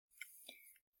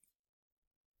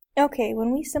Okay,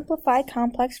 when we simplify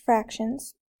complex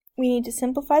fractions, we need to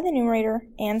simplify the numerator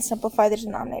and simplify the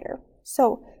denominator.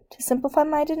 So, to simplify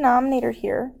my denominator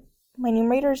here, my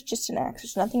numerator is just an x.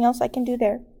 There's nothing else I can do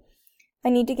there. I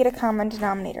need to get a common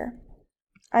denominator.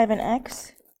 I have an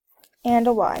x and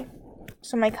a y.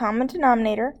 So my common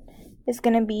denominator is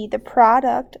going to be the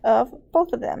product of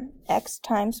both of them, x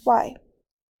times y.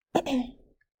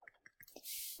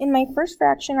 In my first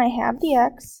fraction, I have the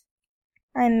x.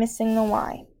 I'm missing the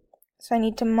y. So I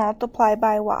need to multiply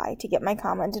by y to get my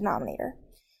common denominator.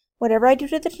 Whatever I do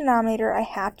to the denominator, I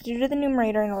have to do to the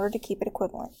numerator in order to keep it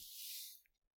equivalent.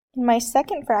 In my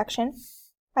second fraction,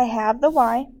 I have the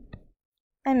y.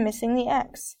 I'm missing the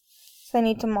x. So I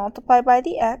need to multiply by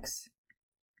the x,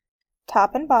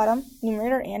 top and bottom,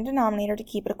 numerator and denominator, to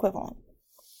keep it equivalent.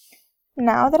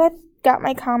 Now that I've got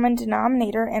my common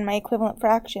denominator and my equivalent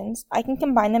fractions, I can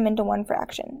combine them into one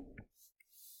fraction.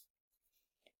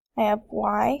 I have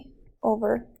y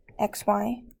over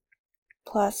xy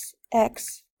plus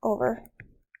x over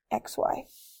xy.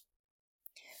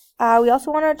 We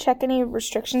also want to check any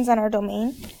restrictions on our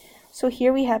domain. So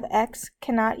here we have x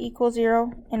cannot equal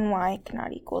 0 and y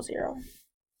cannot equal 0.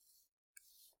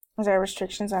 Those are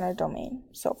restrictions on our domain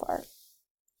so far.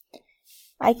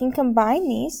 I can combine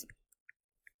these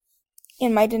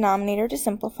in my denominator to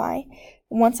simplify.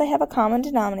 Once I have a common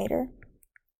denominator,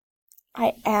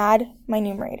 I add my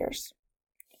numerators.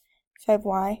 So I have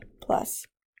y plus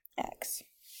x.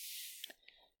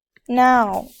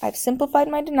 Now, I've simplified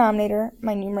my denominator.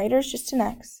 My numerator is just an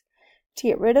x. To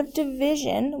get rid of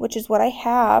division, which is what I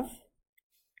have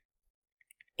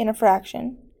in a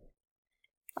fraction,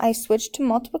 I switch to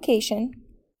multiplication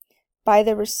by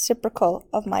the reciprocal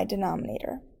of my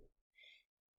denominator.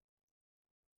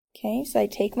 Okay, so I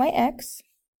take my x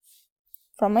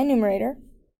from my numerator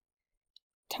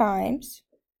times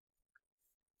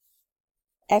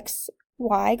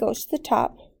xy goes to the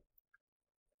top,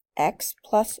 x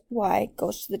plus y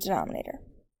goes to the denominator.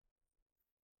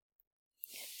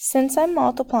 Since I'm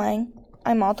multiplying,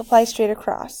 I multiply straight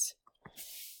across.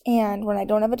 And when I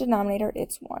don't have a denominator,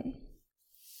 it's 1.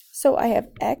 So I have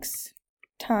x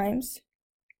times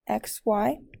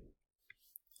xy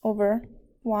over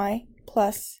y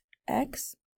plus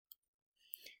x,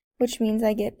 which means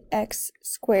I get x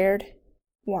squared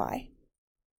y.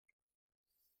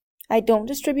 I don't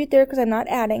distribute there because I'm not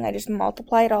adding, I just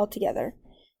multiply it all together.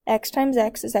 X times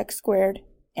x is x squared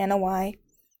and a y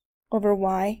over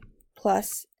y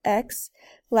plus x.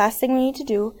 Last thing we need to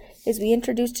do is we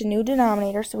introduced a new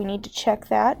denominator, so we need to check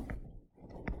that.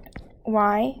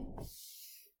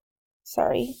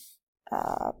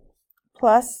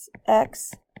 Plus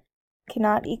x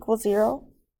cannot equal 0.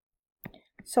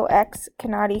 So x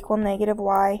cannot equal negative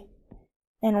y,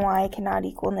 and y cannot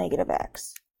equal negative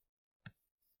x.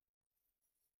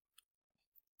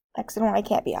 X and y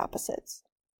can't be opposites.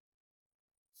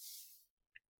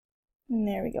 And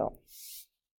there we go.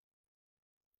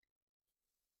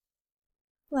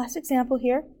 Last example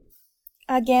here.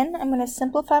 Again, I'm going to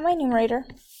simplify my numerator.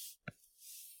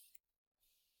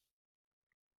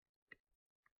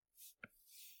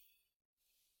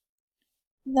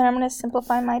 Then I'm going to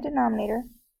simplify my denominator.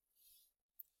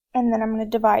 And then I'm going to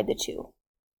divide the two.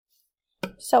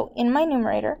 So in my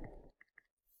numerator,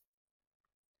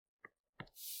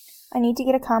 I need to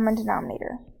get a common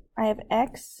denominator. I have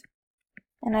x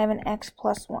and I have an x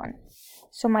plus 1.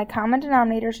 So my common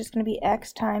denominator is just going to be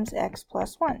x times x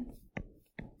plus 1.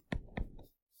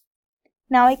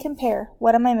 Now I compare.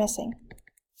 What am I missing?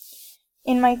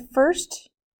 In my first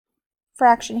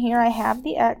fraction here, I have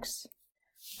the x.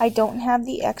 I don't have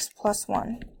the x plus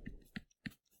 1.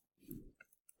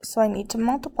 So I need to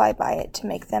multiply by it to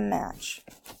make them match.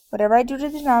 Whatever I do to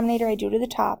the denominator, I do to the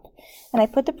top. And I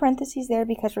put the parentheses there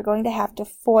because we're going to have to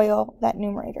FOIL that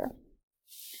numerator.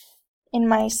 In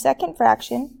my second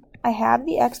fraction, I have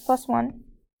the x plus 1,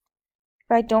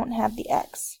 but I don't have the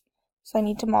x. So I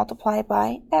need to multiply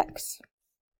by x.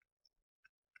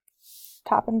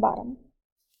 Top and bottom.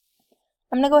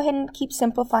 I'm going to go ahead and keep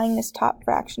simplifying this top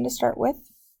fraction to start with.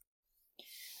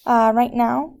 Right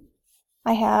now,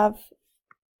 I have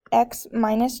x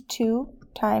minus 2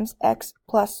 times x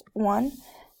plus 1.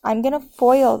 I'm going to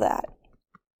FOIL that.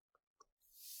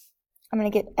 I'm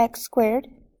going to get x squared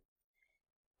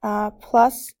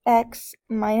plus x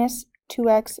minus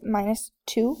 2x minus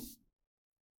 2.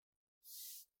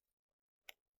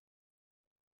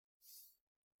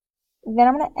 Then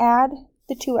I'm going to add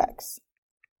the 2x.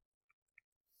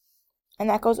 And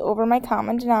that goes over my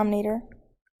common denominator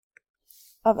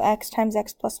of x times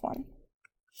x plus 1.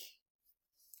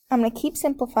 I'm going to keep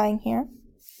simplifying here.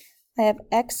 I have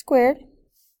x squared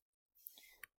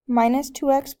minus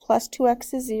 2x plus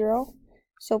 2x is 0,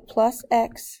 so plus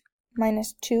x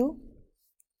minus 2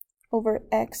 over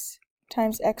x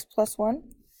times x plus 1.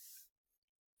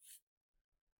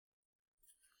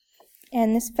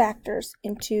 And this factors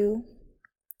into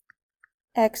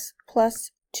x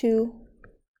plus 2,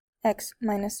 x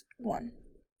minus 1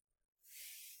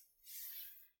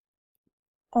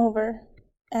 over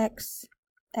x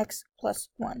plus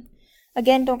 1.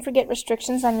 Again, don't forget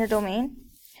restrictions on your domain.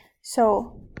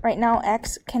 So right now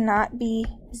x cannot be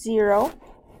 0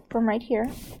 from right here,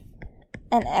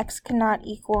 and x cannot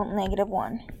equal negative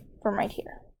 1 from right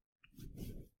here.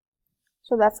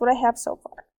 So that's what I have so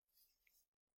far.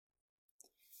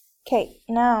 Okay,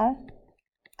 now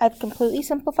I've completely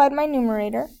simplified my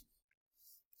numerator.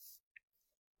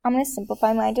 I'm going to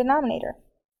simplify my denominator.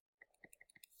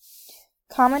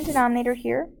 Common denominator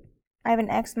here, I have an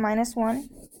x minus 1,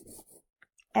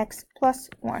 x plus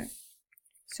 1.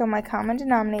 So my common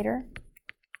denominator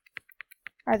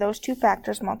are those two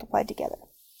factors multiplied together.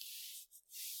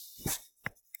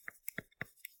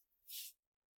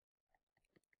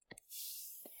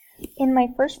 In my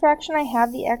first fraction, I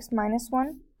have the x minus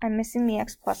 1. I'm missing the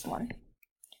x plus 1.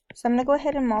 So I'm going to go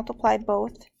ahead and multiply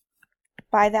both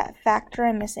by that factor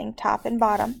I'm missing, top and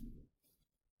bottom,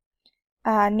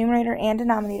 numerator and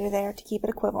denominator there to keep it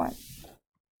equivalent,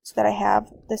 so that I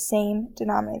have the same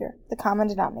denominator, the common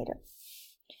denominator.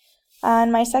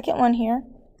 On my second one here,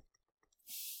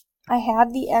 I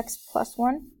have the x plus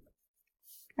 1.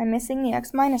 I'm missing the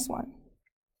x minus 1.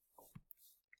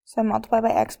 So I multiply by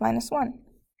x minus 1.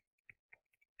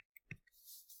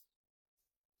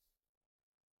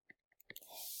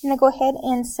 I'm going to go ahead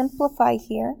and simplify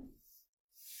here.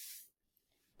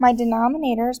 My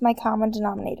denominator is my common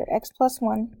denominator, x plus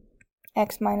 1,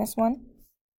 x minus 1.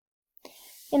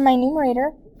 In my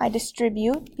numerator, I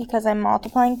distribute because I'm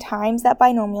multiplying times that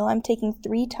binomial. I'm taking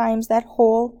 3 times that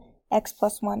whole x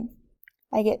plus 1.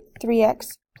 I get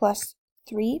 3x plus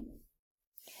 3.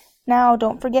 Now,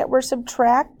 don't forget we're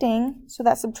subtracting, so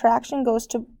that subtraction goes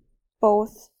to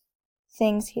both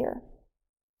things here.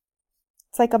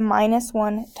 It's like a minus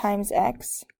 1 times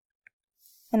x,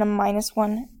 and a minus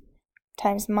 1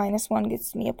 times minus 1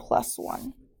 gets me a plus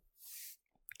 1.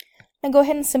 Now go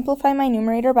ahead and simplify my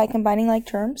numerator by combining like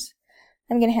terms.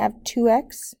 I'm going to have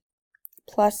 2x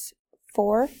plus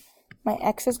 4. My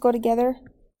x's go together,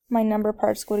 my number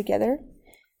parts go together,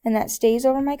 and that stays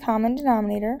over my common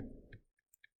denominator.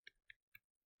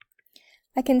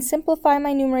 I can simplify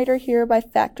my numerator here by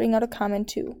factoring out a common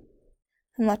 2.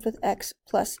 I'm left with x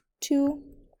plus 2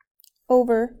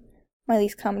 over my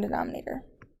least common denominator.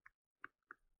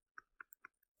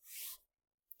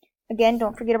 Again,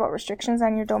 don't forget about restrictions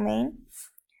on your domain.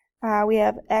 We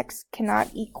have x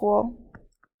cannot equal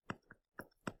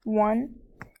 1,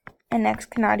 and x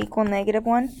cannot equal negative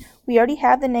 1. We already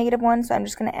have the negative 1, so I'm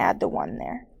just going to add the 1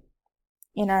 there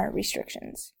in our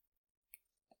restrictions.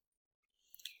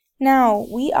 Now,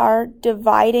 we are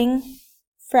dividing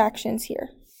fractions here.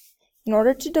 In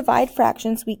order to divide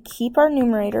fractions, we keep our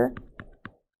numerator.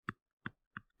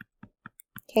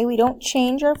 Okay, we don't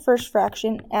change our first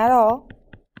fraction at all,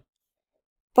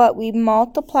 but we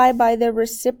multiply by the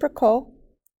reciprocal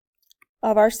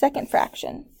of our second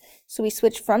fraction. So we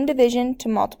switch from division to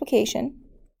multiplication,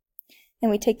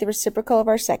 and we take the reciprocal of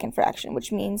our second fraction,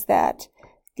 which means that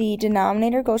the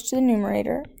denominator goes to the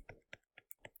numerator,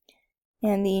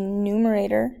 and the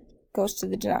numerator goes to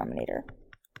the denominator.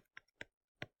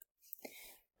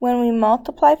 When we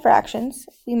multiply fractions,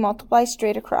 we multiply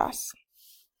straight across.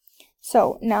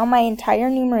 So now my entire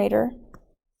numerator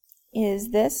is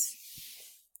this.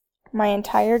 My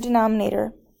entire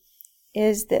denominator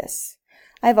is this.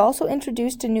 I've also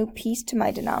introduced a new piece to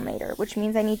my denominator, which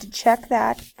means I need to check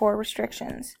that for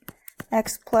restrictions.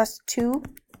 X plus 2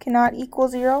 cannot equal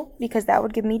 0 because that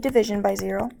would give me division by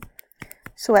 0.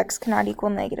 So x cannot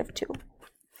equal negative 2.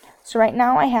 So right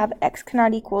now I have x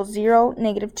cannot equal 0,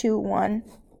 negative 2, 1,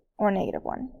 or negative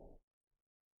 1.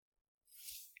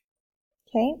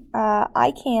 Okay,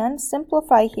 I can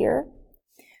simplify here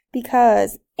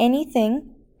because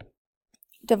anything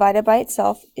divided by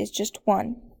itself is just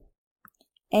 1.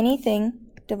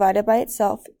 Anything divided by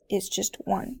itself is just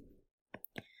 1.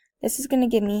 This is going to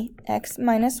give me x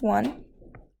minus 1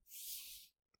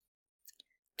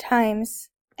 times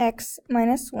x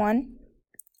minus 1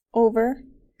 over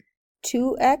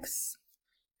 2x.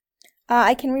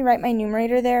 I can rewrite my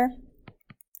numerator there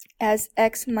as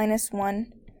x minus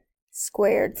 1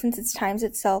 squared, since it's times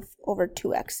itself over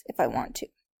 2x if I want to.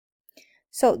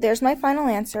 So there's my final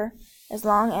answer, as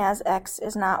long as x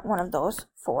is not one of those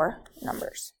 4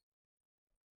 numbers.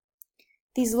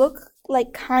 These look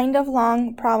like kind of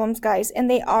long problems, guys, and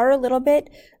they are a little bit,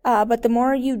 but the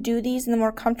more you do these and the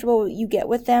more comfortable you get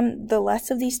with them, the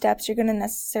less of these steps you're going to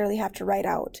necessarily have to write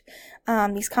out.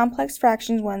 These complex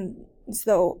fractions ones,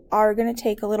 though, are going to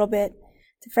take a little bit.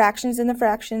 The fractions in the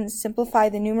fractions, simplify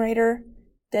the numerator,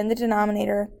 then the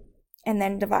denominator, and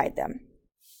then divide them.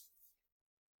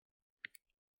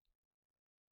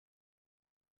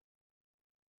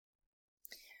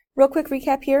 Real quick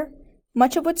recap here.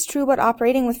 Much of what's true about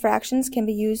operating with fractions can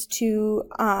be used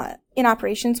in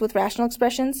operations with rational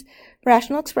expressions.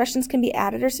 Rational expressions can be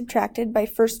added or subtracted by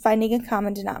first finding a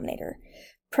common denominator,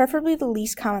 preferably the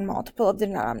least common multiple of the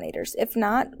denominators. If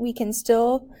not, we can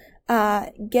still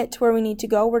get to where we need to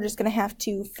go. We're just going to have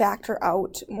to factor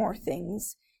out more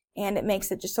things, and it makes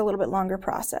it just a little bit longer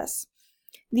process.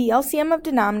 The LCM of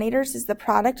denominators is the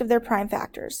product of their prime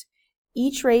factors,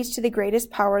 each raised to the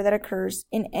greatest power that occurs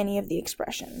in any of the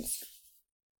expressions.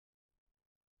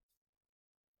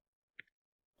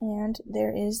 And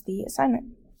there is the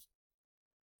assignment.